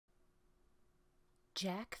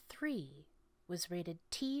Jak 3 was rated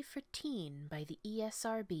T for Teen by the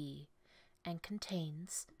ESRB and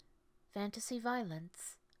contains fantasy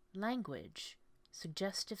violence, language,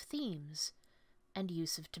 suggestive themes, and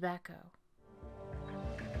use of tobacco.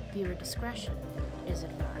 Viewer discretion is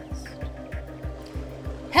advised.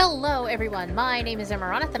 Hello everyone, my name is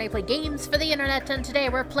Amaronith and I play games for the internet, and today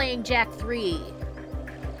we're playing Jak 3.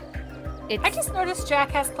 I just noticed Jak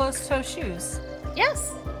has closed-toe shoes.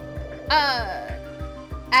 Yes!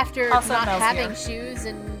 After Also, not Mel's having here. shoes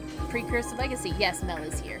in Precursor Legacy, yes, Mel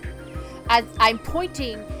is here. I'm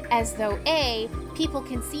pointing as though A, people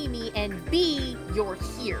can see me, and B, you're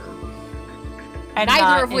here. And Neither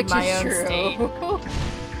not of which in my is own true. state.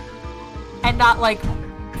 And not like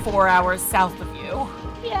 4 hours south of you.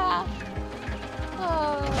 Yeah.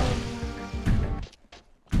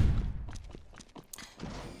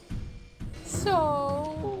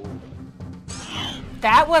 So...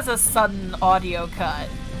 That was a sudden audio cut.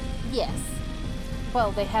 Yes.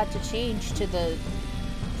 Well, they had to change to the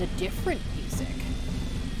different music.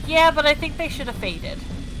 Yeah, but I think they should have faded.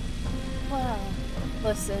 Well,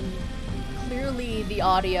 listen, clearly the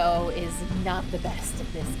audio is not the best in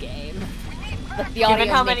this game. Like the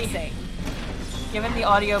audio mixing. Given the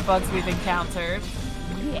audio bugs we've encountered.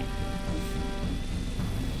 Yeah.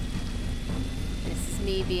 This is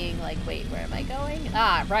me being like, wait, where am I going?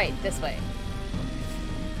 Ah, right, this way.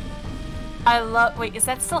 Wait, is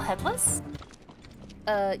that still headless?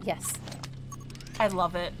 Yes. I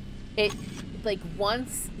love it. It, like,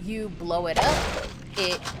 once you blow it up,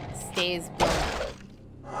 it stays blown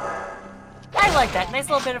up. I like that. Nice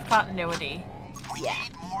little bit of continuity. Yeah.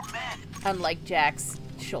 Unlike Jak's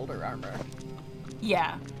shoulder armor.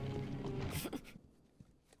 Yeah.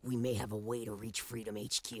 We may have a way to reach Freedom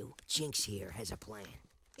HQ. Jinx here has a plan.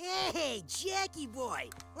 Hey, Jackie boy!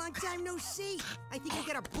 Long time no see. I think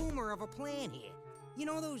we got a boomer of a plan here. You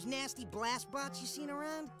know those nasty blast bots you seen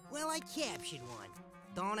around? Well, I captured one.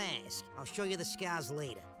 Don't ask. I'll show you the scars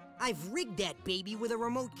later. I've rigged that baby with a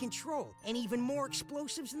remote control, and even more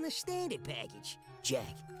explosives in the standard package.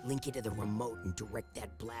 Jack, link it to the remote and direct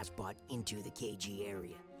that blast bot into the KG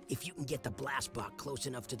area. If you can get the blast bot close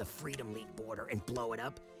enough to the Freedom League border and blow it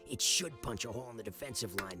up, it should punch a hole in the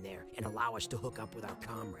defensive line there and allow us to hook up with our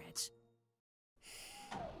comrades.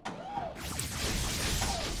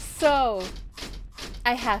 So,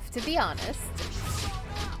 I have to be honest.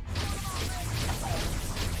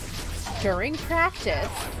 During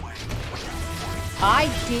practice,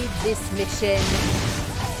 I did this mission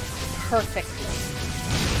perfectly.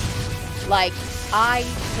 Like, I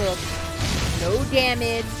took no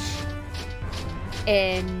damage,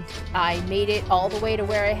 and I made it all the way to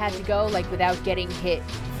where I had to go, like, without getting hit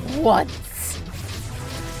once.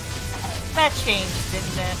 That changed,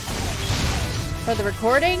 didn't it? For the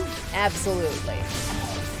recording? Absolutely.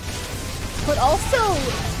 But also,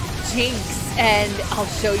 Jinx, and I'll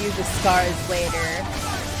show you the scars later.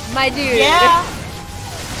 My dude. Yeah!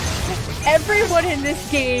 Everyone in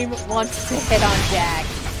this game wants to hit on Jak.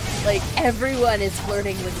 Like, everyone is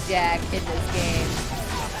flirting with Jak in this game.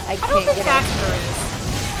 I don't can't think get Daxter over is.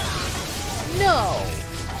 it. No.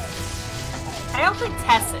 I don't think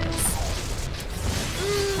Tess is.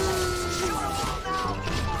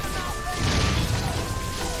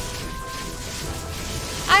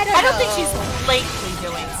 I don't I know. don't think she's lately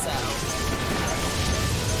doing so.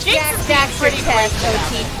 Jinx Jak, is being Daxter, pretty Tess, great about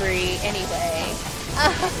it. OT3, anyway.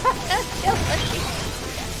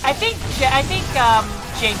 I think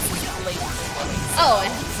Jinx is lately doing so. Oh,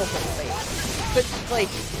 absolutely. But, like,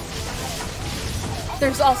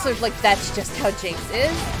 there's also, like, that's just how Jinx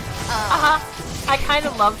is. I kind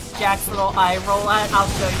of loved Jack's little eye roll at I'll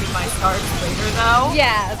show you my scars later, though.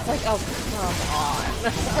 Yeah, it's like, oh, come on.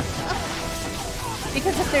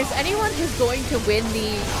 Because if there's anyone who's going to win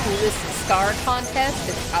the coolest scar contest,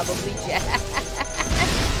 it's probably Jak.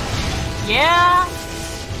 Yeah.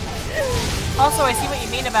 Also, I see what you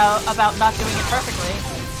mean about not doing it perfectly.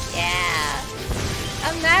 Yeah.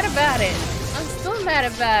 I'm mad about it. I'm still mad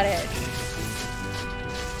about it.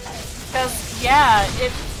 Because, yeah,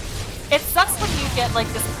 it sucks when you get, like,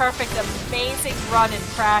 this perfect, amazing run in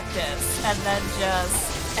practice, and then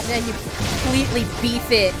just... And then you completely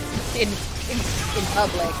beef it in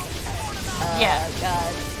public. Yeah.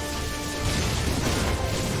 God.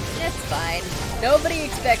 It's fine. Nobody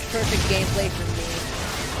expects perfect gameplay from me.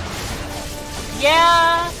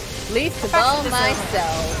 Yeah. Least of all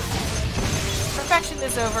myself. Perfection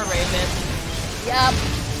is overrated. Yup.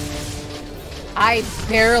 I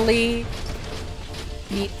barely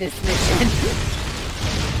beat this mission.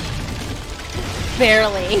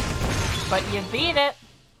 Barely. But you beat it.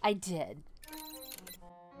 I did.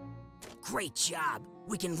 Great job.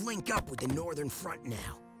 We can link up with the Northern Front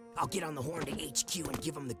now. I'll get on the horn to HQ and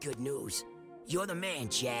give them the good news. You're the man,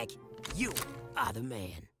 Jak. You are the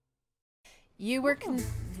man. You were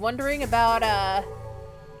wondering about,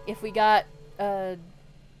 if we got,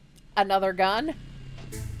 another gun?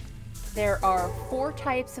 There are 4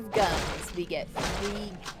 types of guns. We get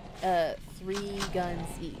 3 guns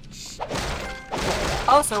each.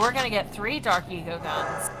 Oh, so we're gonna get 3 Dark Ego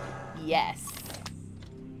guns. Yes.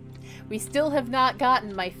 We still have not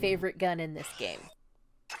gotten my favorite gun in this game.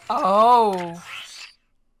 Oh.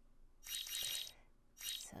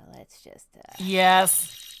 So let's just,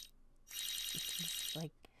 Yes.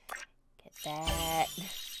 like, get that.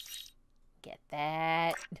 Get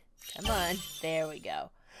that. Come on. There we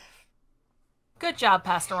go. Good job,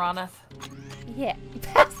 Amaronith. Yeah.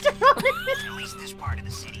 Amaronith. At least this part of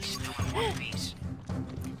the city's still in one piece.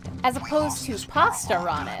 As opposed to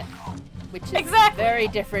Amaronith, which is Exactly. very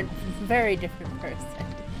different person.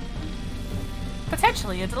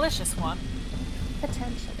 Potentially a delicious one.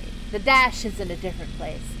 Potentially. The dash is in a different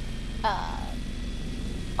place.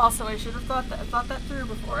 Also, I should have thought that through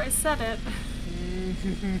before I said it.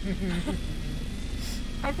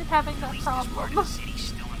 I've been having that problem.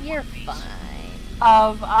 You're fine.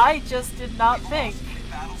 I just did not think.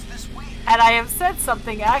 And I have said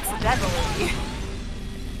something accidentally.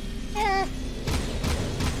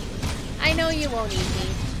 I know you won't eat me.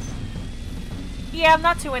 Yeah, I'm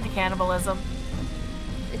not too into cannibalism.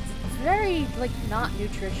 It's very, like, not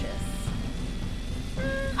nutritious.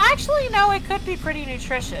 Actually, no, it could be pretty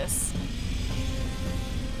nutritious.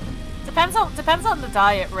 Depends on the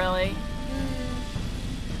diet, really.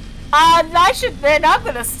 I'm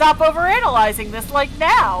gonna stop overanalyzing this, like,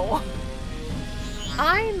 now.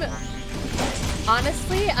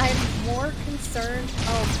 Honestly, I'm more concerned.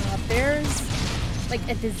 Oh god, there's like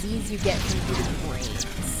a disease you get from eating brains.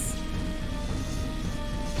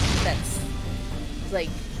 That's like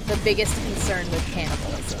the biggest concern with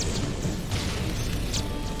cannibalism.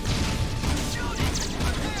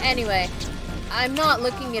 Anyway, I'm not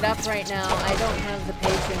looking it up right now. I don't have the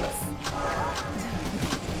patience.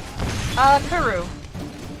 Peru.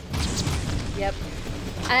 Yep.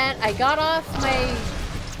 And I got off my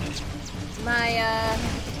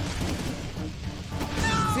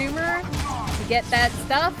zoomer to get that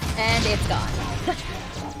stuff, and it's gone.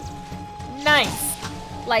 Nice.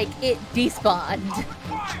 Like, it despawned.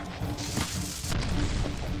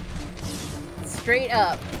 Straight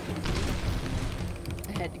up.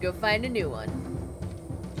 I had to go find a new one.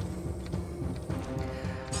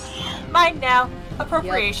 Mine now.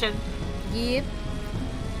 Appropriation. Yep.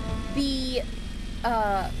 The, what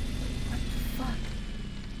the fuck?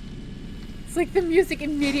 It's like the music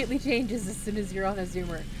immediately changes as soon as you're on a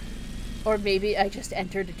zoomer. Or maybe I just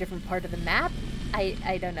entered a different part of the map?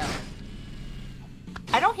 I don't know.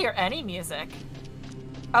 I don't hear any music.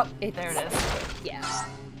 Oh, there it is. Yeah.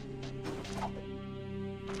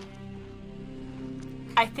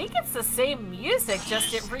 I think it's the same music,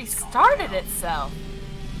 just it restarted itself.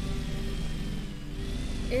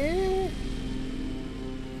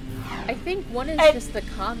 I think one is just the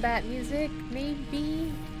combat music,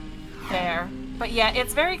 maybe? Fair. But yeah,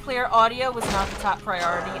 it's very clear audio was not the top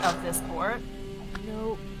priority of this port.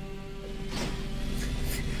 Nope.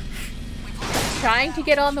 Trying to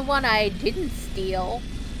get on the one I didn't steal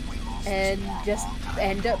and just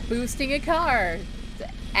end up boosting a car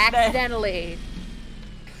accidentally.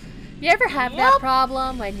 You ever have that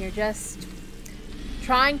problem when you're just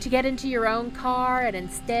trying to get into your own car and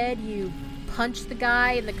instead you punch the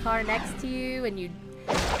guy in the car next to you and you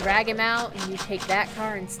drag him out and you take that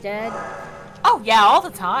car instead? Oh yeah, all the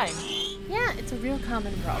time. Yeah, it's a real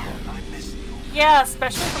common problem. Yeah,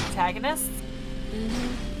 especially for protagonists.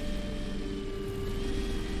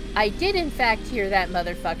 I did in fact hear that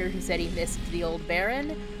motherfucker who said he missed the old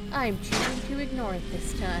Baron. I'm choosing to ignore it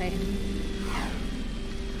this time.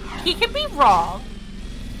 He can be wrong.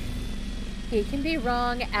 He can be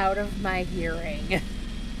wrong out of my hearing.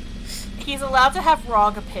 He's allowed to have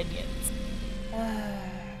wrong opinions.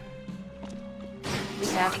 We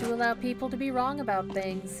have to allow people to be wrong about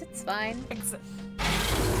things. It's fine.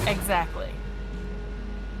 Exactly.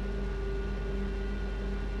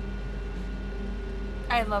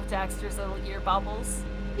 I love Daxter's little ear bubbles.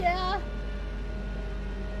 Yeah.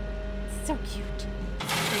 So cute.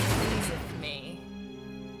 They please with me.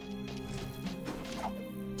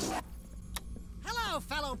 Hello,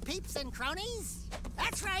 fellow peeps and cronies.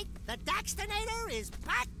 That's right, the Daxternator is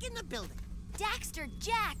back in the building. Daxter,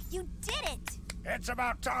 Jak, you did it! It's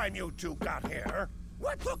about time you two got here.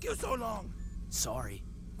 What took you so long? Sorry,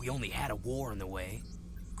 we only had a war in the way.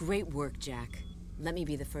 Great work, Jak. Let me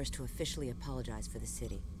be the first to officially apologize for the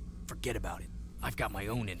city. Forget about it. I've got my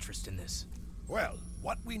own interest in this. Well,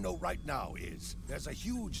 what we know right now is there's a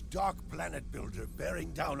huge dark planet builder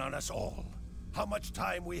bearing down on us all. How much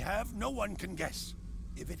time we have, no one can guess.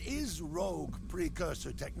 If it is rogue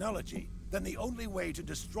precursor technology, then the only way to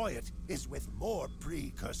destroy it is with more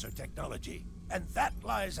precursor technology. And that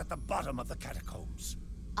lies at the bottom of the catacombs.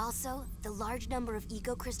 Also, the large number of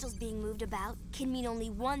eco-crystals being moved about can mean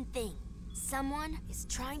only one thing. Someone is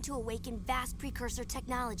trying to awaken vast precursor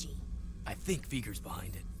technology. I think Viger's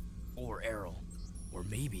behind it. Or Errol. Or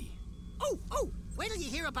maybe... Oh! Wait till you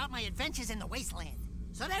hear about my adventures in the wasteland.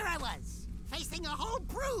 So there I was, facing a whole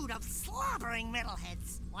brood of slobbering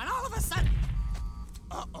metalheads, when all of a sudden...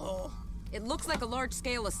 Uh-oh. It looks like a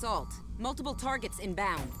large-scale assault. Multiple targets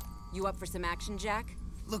inbound. You up for some action, Jak?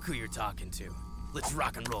 Look who you're talking to. Let's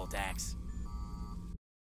rock and roll, Dax.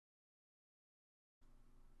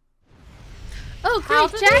 Oh, great,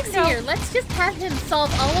 Jack's here. Let's just have him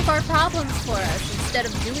solve all of our problems for us instead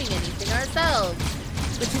of doing anything ourselves.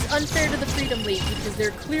 Which is unfair to the Freedom League because they're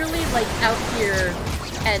clearly, like, out here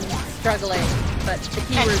and struggling. But the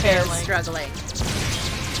keyword there is struggling.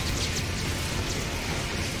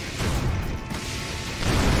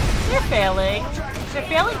 They're failing. They're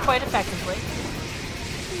failing quite effectively.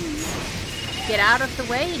 Get out of the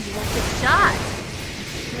way and you won't get shot.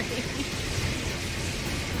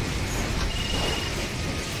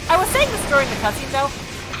 I was saying this during the cutscene, though.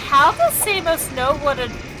 How does Samos know what a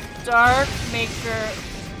Dark Maker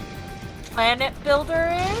planet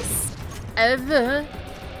builder is?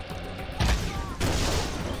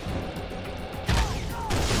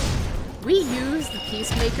 We use the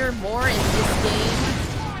Peacemaker more in this game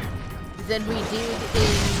than we did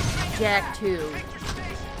in Jak 2.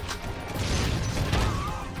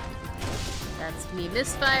 That's me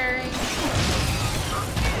misfiring.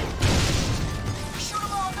 Shoot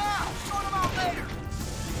them all now! Sort them out later!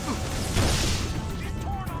 Get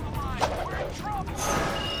torn on the line! We're in trouble!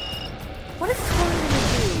 What is Torn gonna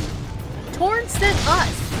do? Torn sent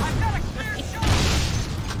us! I've got a clear shot!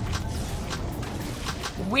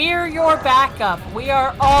 We're your backup. We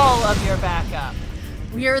are all of your backup.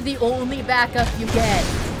 We are the only backup you get.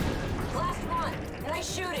 Last one.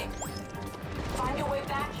 Nice shooting. Find your way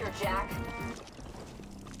back here, Jak.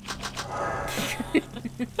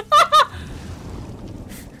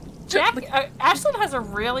 Jak, Ashlyn has a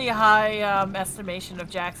really high estimation of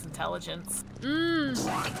Jak's intelligence. The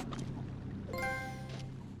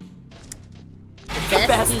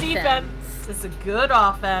Best defense is a good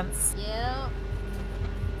offense. Yeah.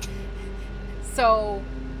 So,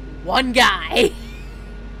 one guy.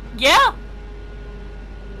 Yeah.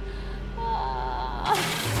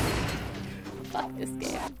 Fuck this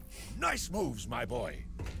game. Nice moves, my boy.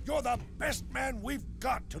 You're the best man we've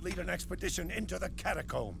got to lead an expedition into the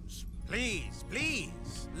catacombs. Please,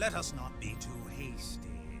 please, let us not be too hasty.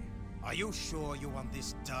 Are you sure you want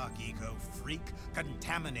this dark eco freak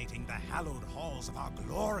contaminating the hallowed halls of our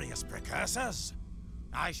glorious precursors?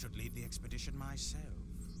 I should lead the expedition myself.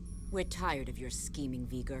 We're tired of your scheming,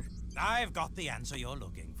 Viger. I've got the answer you're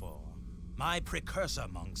looking for. My precursor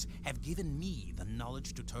monks have given me the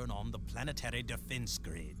knowledge to turn on the planetary defense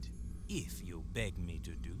grid, if you beg me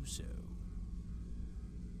to do so.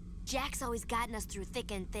 Jak's always gotten us through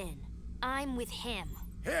thick and thin. I'm with him.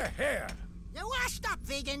 Here, here. You're washed up,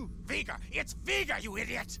 vegan. Viger! It's Viger, you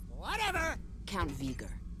idiot! Whatever. Count Viger,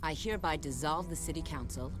 I hereby dissolve the City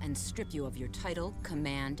Council and strip you of your title,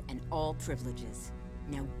 command, and all privileges.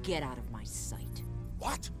 Now get out of my sight.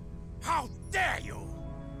 What? How dare you!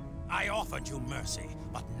 I offered you mercy,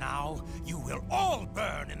 but now you will all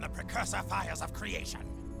burn in the precursor fires of creation.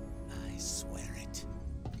 I swear it.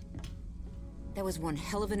 That was one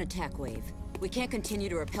hell of an attack wave. We can't continue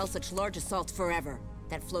to repel such large assaults forever.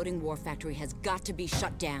 That floating war factory has got to be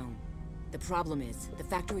shut down. The problem is, the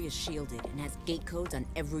factory is shielded and has gate codes on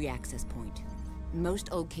every access point. Most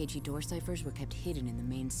old KG door ciphers were kept hidden in the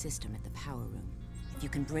main system at the power room. If you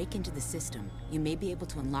can break into the system, you may be able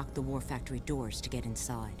to unlock the war factory doors to get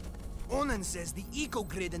inside. Onan says the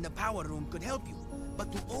eco-grid in the power room could help you.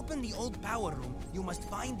 But to open the old power room, you must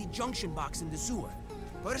find the junction box in the sewer.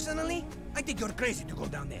 Personally, I think you're crazy to go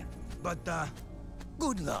down there. But,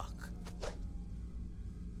 good luck.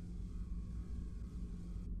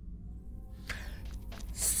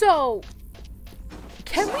 So,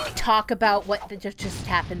 can we talk about what just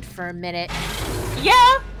happened for a minute?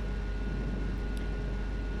 Yeah.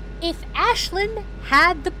 If Ashlyn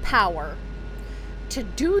had the power to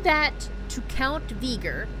do that to Count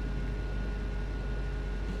Viger,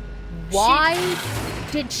 why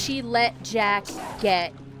did she let Jak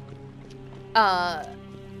get, why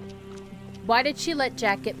why did she let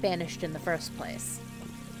Jak get banished in the first place?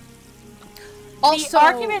 Also,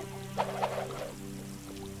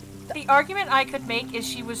 the argument I could make is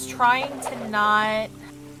she was trying to not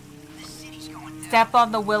step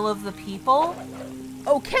on the will of the people.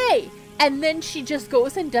 Okay, and then she just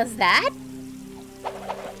goes and does that?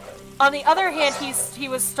 On the other hand, he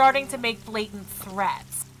was starting to make blatant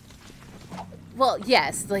threats. Well,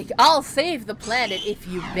 yes, like, I'll save the planet if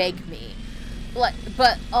you beg me.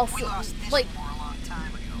 But also, like...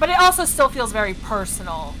 But it also still feels very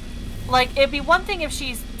personal. Like, it'd be one thing if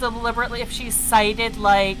she's cited,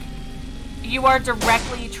 like, you are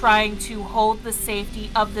directly trying to hold the safety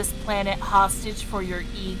of this planet hostage for your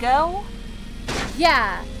ego.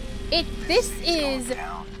 Yeah, this is,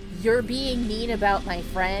 you're being mean about my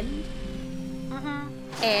friend.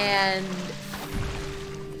 Mm-hmm. And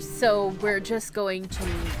so we're just going to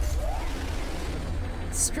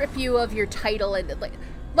strip you of your title and,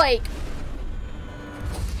 like...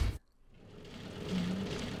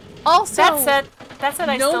 Also, that said,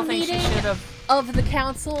 I still think she should have. Of the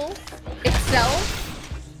council itself?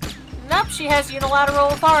 Nope, she has unilateral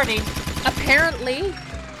authority. Apparently.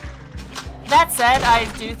 That said, I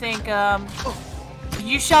do think,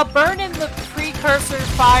 you shall burn in the precursor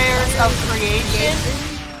fires of creation.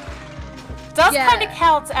 Does kind of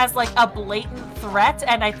count as, like, a blatant threat,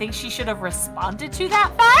 and I think she should have responded to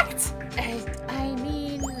that fact. I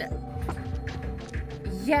mean,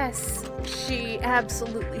 yes, she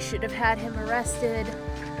absolutely should have had him arrested.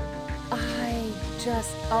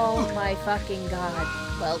 Oh my fucking god.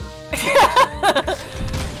 Well.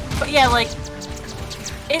 But yeah, like,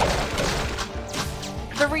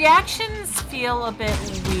 the reactions feel a bit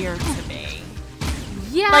weird to me.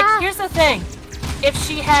 Yeah. Like, here's the thing. If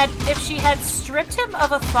she had stripped him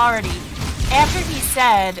of authority after he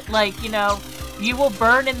said, like, you know, you will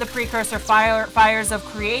burn in the precursor fires of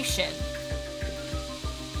creation.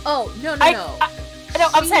 Oh, no.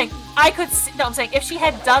 I'm saying if she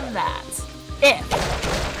had done that,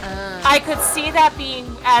 I could see that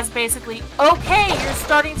being as basically, okay, you're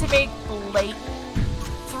starting to make blatant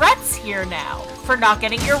threats here now for not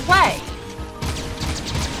getting your way.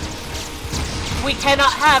 We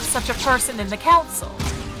cannot have such a person in the council.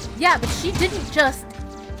 Yeah, but she didn't just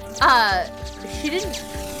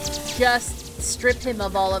strip him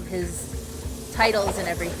of all of his titles and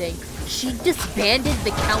everything. She disbanded the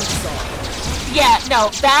council. Yeah, no,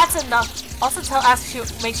 that's enough. Also,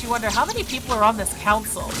 makes you wonder how many people are on this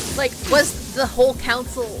council. Like, was the whole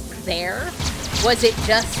council there? Was it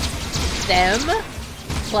just them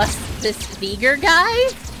plus this Veigar guy?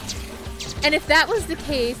 And if that was the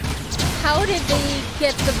case, how did they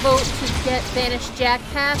get the vote to get banished Jak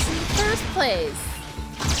Pass in the first place?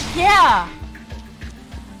 Yeah.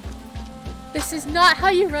 This is not how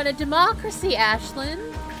you run a democracy, Ashlyn.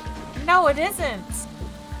 No, it isn't.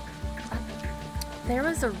 There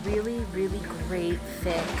was a really, really great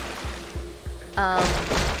fic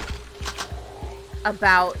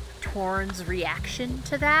about Torn's reaction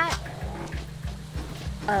to that.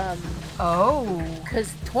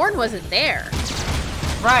 Because Torn wasn't there.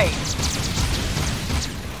 Right.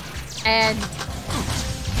 And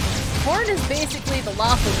Torn is basically the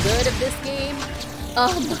lawful good of this game.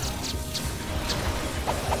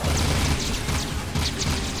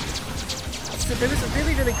 So there was a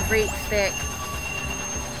really, really great fic.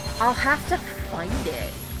 I'll have to find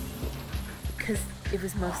it. Because it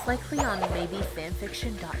was most likely on maybe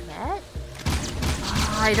fanfiction.net?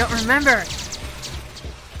 I don't remember.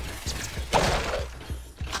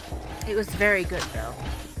 It was very good, though.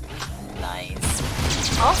 Nice.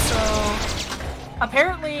 Also,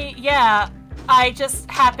 apparently, yeah, I just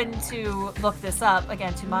happened to look this up,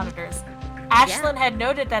 again, 2 monitors. Ashlyn had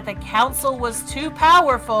noted that the council was too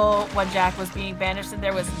powerful when Jak was being banished and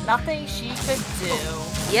there was nothing she could do.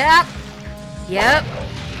 Yep.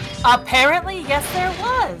 Apparently, yes, there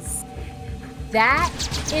was. That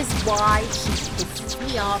is why she pisses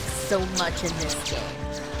me off so much in this game.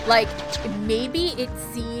 Like, maybe it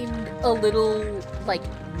seemed a little, like,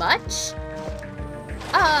 much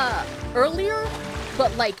earlier,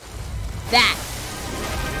 but, like, that.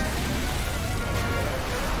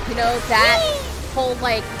 You know, that whole,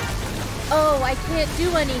 like, oh, I can't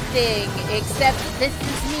do anything, except this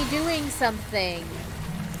is me doing something.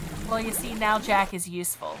 Well, you see, now Jak is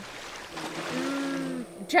useful.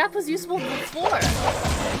 Jak was useful before.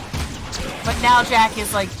 But now Jak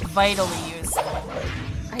is, like, vitally useful.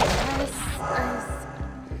 I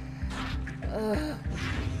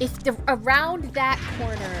guess, if around that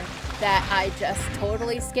corner that I just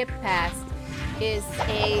totally skipped past is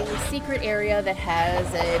a secret area that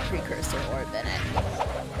has a precursor orb in it.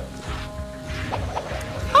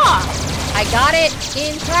 Huh. I got it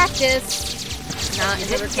in practice, not in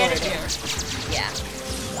the Get it recording. here. Yeah.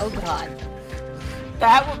 Oh god.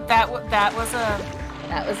 That was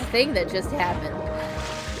a thing that just happened.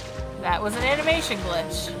 That was an animation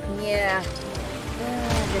glitch. Yeah.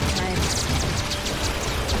 Good times.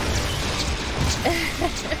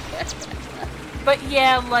 But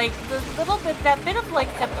yeah, like that bit of like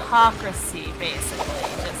hypocrisy, basically,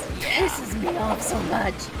 just pisses me off so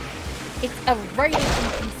much. It's a writing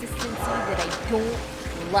inconsistency that I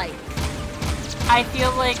don't like. I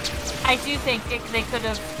feel like I do think they could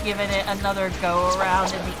have given it another go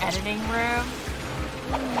around in the editing room.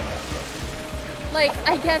 Like,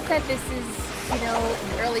 I get that this is, you know,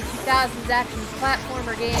 an early 2000s action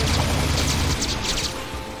platformer game.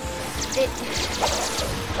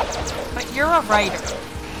 But you're a writer.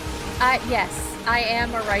 Yes, I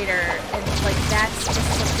am a writer, and like that's just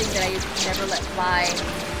something that I never let fly.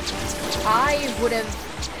 I would have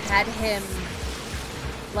had him,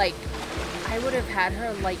 like, I would have had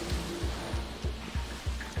her, like,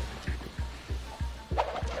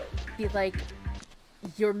 be like,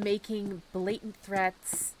 you're making blatant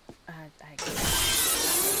threats.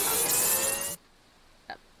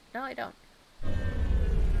 No, I don't.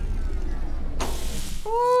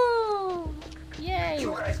 Woo! Yay!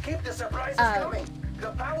 You guys keep the surprises coming.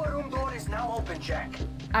 The power room door is now open, Jak.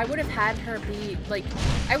 I would have had her be like,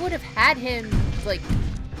 I would have had him like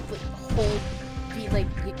be like,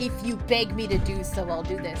 if you beg me to do so, I'll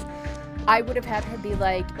do this. I would have had her be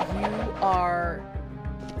like, you are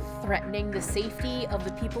threatening the safety of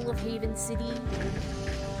the people of Haven City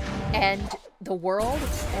and the world,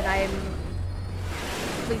 and I am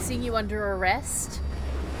placing you under arrest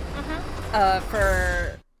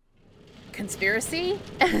for conspiracy,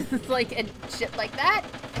 like, and shit like that.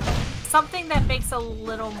 Something that makes a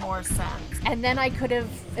little more sense. And then I could have,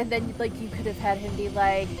 and then like you could have had him be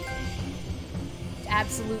like,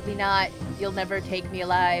 absolutely not, you'll never take me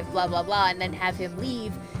alive, blah blah blah, and then have him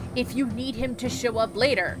leave if you need him to show up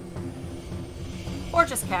later. Or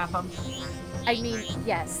just cap him. I mean,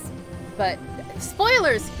 yes, but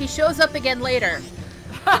spoilers, he shows up again later.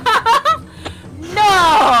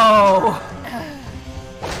 No!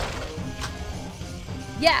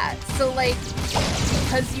 Yeah, so like,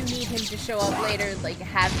 because you need him to show up later, like,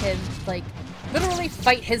 have him, like, literally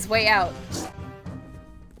fight his way out.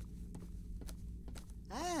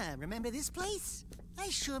 Ah, remember this place? I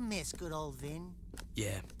sure miss good old Vin.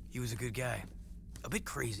 Yeah, he was a good guy. A bit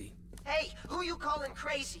crazy. Hey, who you calling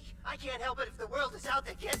crazy? I can't help it if the world is out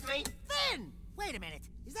to get me. Vin! Wait a minute,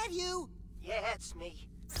 is that you? Yeah, it's me.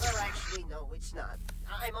 Well, actually, no, it's not.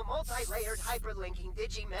 I'm a multi-layered, hyperlinking,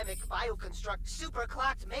 digimemic, bioconstruct,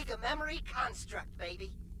 superclocked mega memory construct,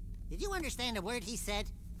 baby. Did you understand a word he said?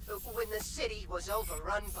 When the city was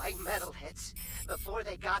overrun by metalheads, before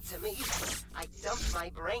they got to me, I dumped my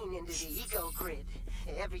brain into the eco grid.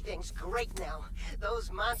 Everything's great now.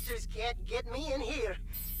 Those monsters can't get me in here.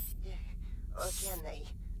 Or can they?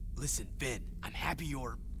 Listen, Vin, I'm happy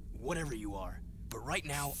you're whatever you are. But right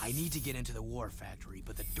now, I need to get into the war factory,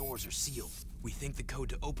 but the doors are sealed. We think the code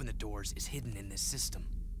to open the doors is hidden in this system.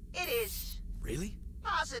 It is. Really?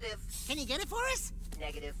 Positive. Can you get it for us?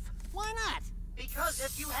 Negative. Why not? Because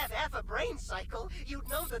if you have half a brain cycle, you'd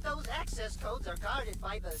know that those access codes are guarded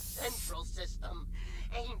by the central system.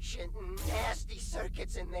 Ancient, nasty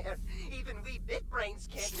circuits in there. Even we bit brains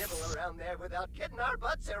can't nibble around there without getting our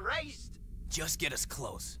butts erased. Just get us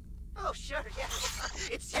close. Oh, sure, yeah.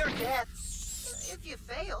 It's your death. If you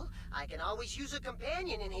fail, I can always use a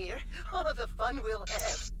companion in here. Oh, the fun we'll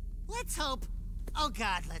have. Let's hope. Oh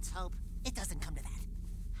God, let's hope. It doesn't come to that.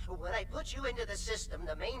 When I put you into the system,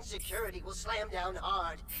 the main security will slam down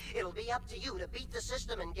hard. It'll be up to you to beat the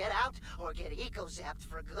system and get out, or get eco-zapped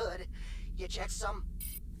for good. You check some?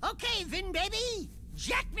 Okay, Vin, baby!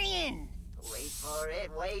 Jack me in! Wait for it,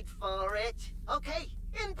 wait for it. Okay,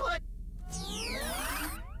 input!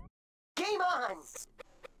 Game on!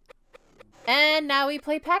 And now we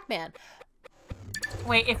play Pac-Man.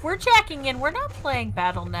 Wait, if we're jacking in, we're not playing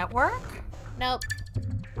Battle Network. Nope.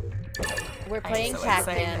 We're playing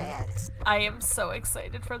Pac-Man. I am so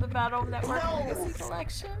excited for the Battle Network Legacy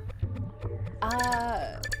Collection.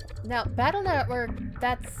 Now, Battle Network,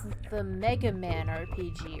 that's the Mega Man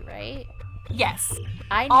RPG, right? Yes.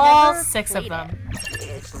 All never 6 of them.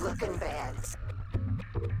 It's looking bad.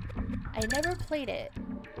 I never played it.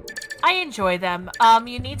 I enjoy them.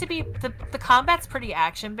 You need to be the combat's pretty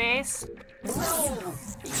action based. No!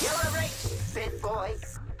 Yellow race, bit boy.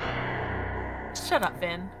 Shut up,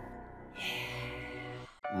 Vin.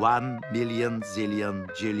 1 million zillion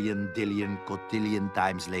jillion dillion cotillion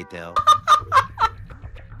times later.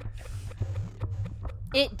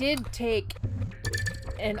 It did take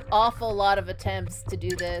an awful lot of attempts to do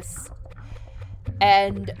this,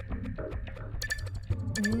 and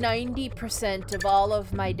 90% of all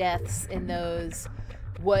of my deaths in those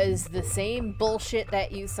was the same bullshit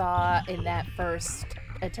that you saw in that first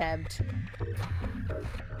attempt.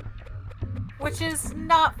 Which is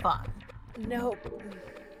not fun. Nope.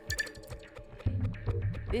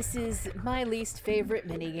 This is my least favorite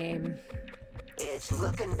minigame. It's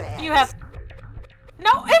looking bad. You have...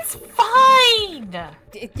 No, it's fine!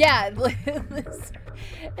 Yeah,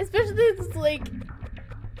 especially it's like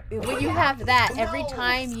when you have that, every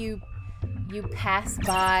time you pass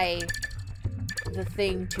by the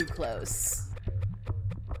thing too close,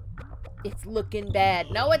 it's looking bad.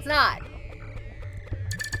 No, it's not.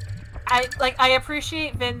 I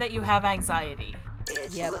appreciate, Vin, that you have anxiety.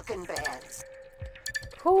 It's looking bad.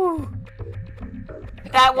 Whew.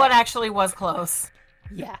 That one actually was close.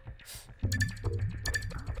 Yeah.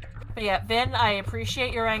 But yeah, Vin, I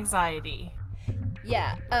appreciate your anxiety.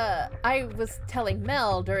 Yeah, I was telling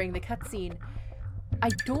Mel during the cutscene, I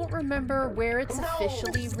don't remember where it's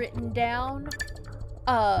officially written down.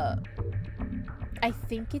 I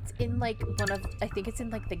think it's in like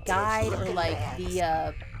the guide or like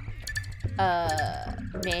the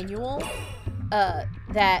manual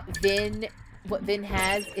that what Vin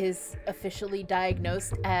has is officially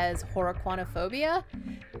diagnosed as horoquanophobia.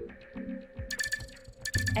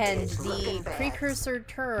 And the precursor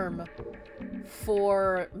term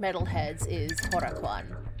for metalheads is horoquan.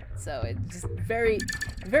 So it's just very,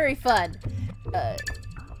 very fun.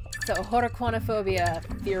 So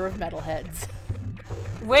horoquanophobia, fear of metalheads.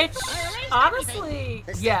 Which, honestly,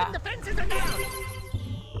 yeah.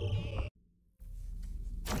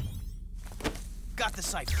 Got the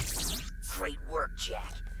cipher. Great work,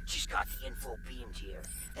 Jak. She's got the info beamed here.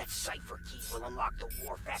 That cipher key will unlock the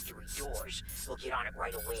war factory doors. We'll get on it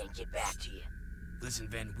right away and get back to you. Listen,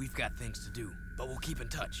 Vin, we've got things to do, but we'll keep in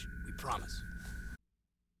touch. We promise.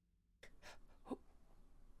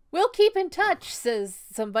 We'll keep in touch, says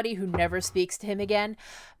somebody who never speaks to him again.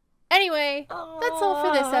 Anyway, that's all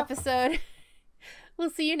for this episode. We'll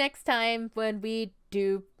see you next time when we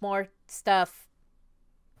do more stuff.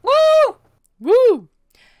 Woo! Woo!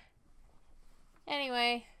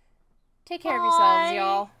 Anyway, take care of yourselves,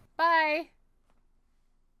 y'all. Bye!